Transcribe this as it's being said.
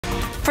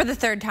For the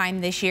third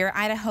time this year,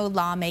 Idaho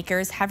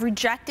lawmakers have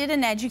rejected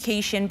an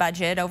education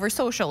budget over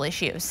social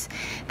issues.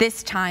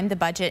 This time, the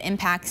budget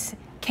impacts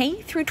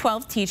K through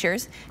 12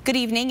 teachers. Good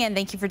evening and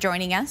thank you for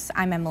joining us.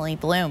 I'm Emily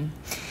Bloom.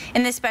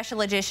 In this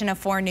special edition of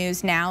 4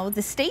 News Now,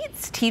 the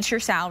state's teacher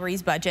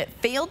salaries budget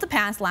failed to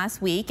pass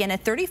last week in a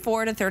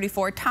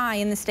 34-34 tie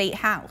in the state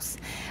house.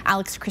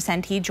 Alex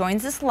Crescenti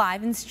joins us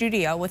live in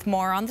studio with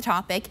more on the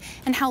topic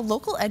and how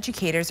local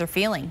educators are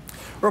feeling.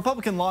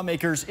 Republican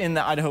lawmakers in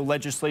the Idaho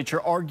legislature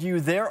argue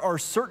there are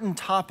certain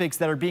topics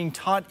that are being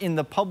taught in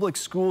the public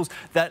schools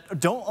that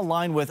don't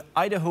align with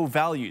Idaho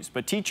values,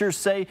 but teachers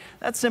say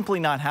that's simply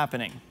not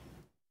happening.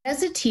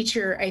 As a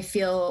teacher, I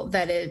feel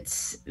that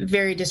it's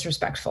very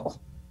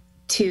disrespectful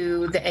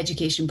to the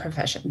education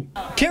profession.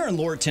 Karen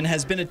Lorton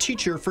has been a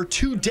teacher for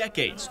 2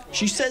 decades.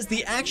 She says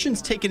the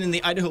actions taken in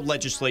the Idaho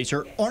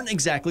legislature aren't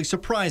exactly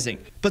surprising,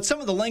 but some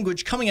of the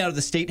language coming out of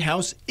the state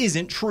house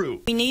isn't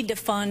true. We need to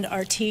fund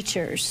our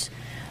teachers,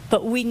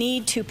 but we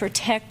need to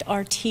protect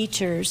our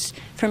teachers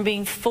from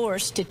being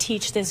forced to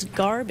teach this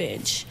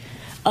garbage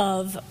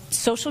of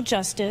social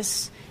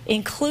justice,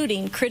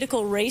 including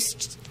critical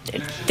race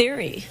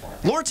theory.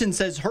 Lorton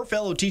says her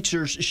fellow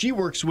teachers she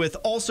works with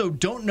also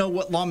don't know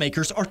what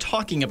lawmakers are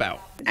talking about.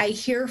 I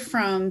hear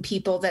from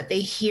people that they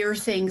hear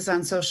things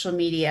on social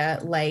media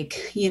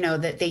like,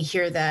 that they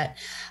hear that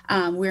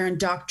we're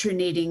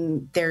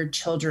indoctrinating their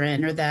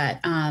children, or that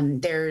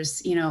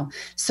there's,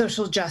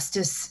 social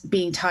justice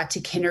being taught to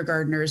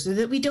kindergartners, or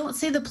that we don't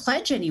say the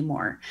pledge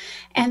anymore,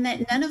 and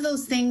that none of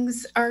those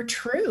things are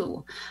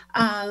true.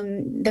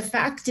 The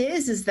fact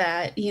is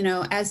that,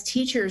 as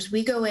teachers,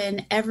 we go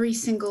in every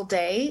single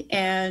day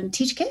and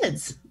teach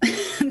kids.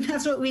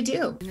 That's what we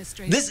do.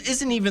 This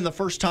isn't even the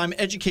first time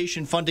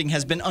education funding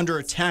has been under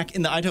attack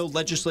in the Idaho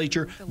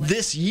legislature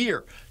this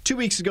year. 2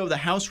 weeks ago, the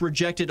House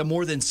rejected a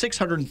more than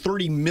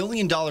 $630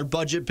 million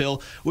budget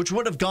bill, which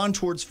would have gone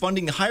towards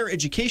funding the higher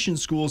education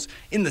schools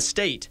in the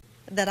state.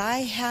 That I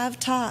have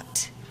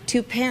talked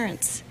to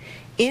parents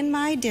in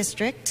my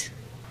district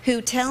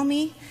who tell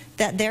me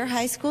that their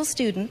high school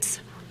students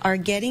are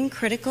getting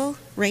critical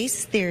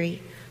race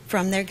theory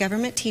from their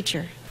government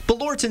teacher. But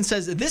Lorton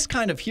says this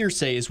kind of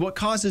hearsay is what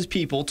causes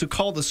people to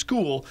call the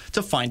school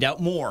to find out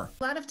more.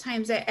 A lot of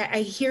times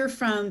I hear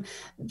from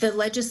the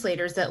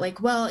legislators that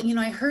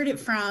I heard it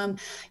from,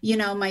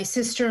 my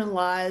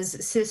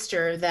sister-in-law's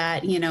sister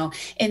that,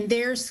 in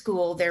their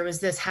school there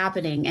was this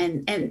happening.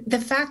 And the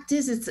fact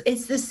is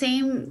it's the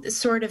same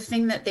sort of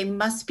thing that they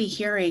must be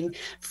hearing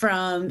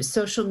from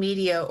social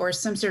media or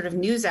some sort of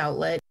news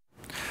outlet.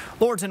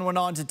 Lorton went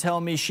on to tell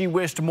me she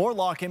wished more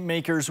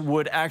lawmakers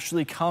would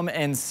actually come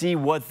and see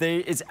what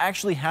is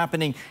actually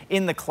happening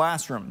in the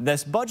classroom.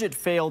 This budget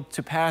failed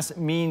to pass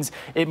means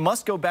it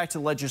must go back to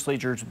the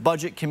legislature's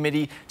budget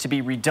committee to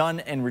be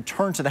redone and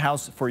returned to the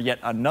House for yet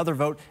another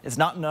vote. It's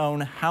not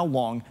known how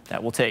long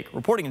that will take.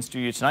 Reporting in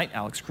studio tonight,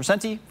 Alex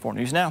Crescenti, 4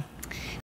 News Now.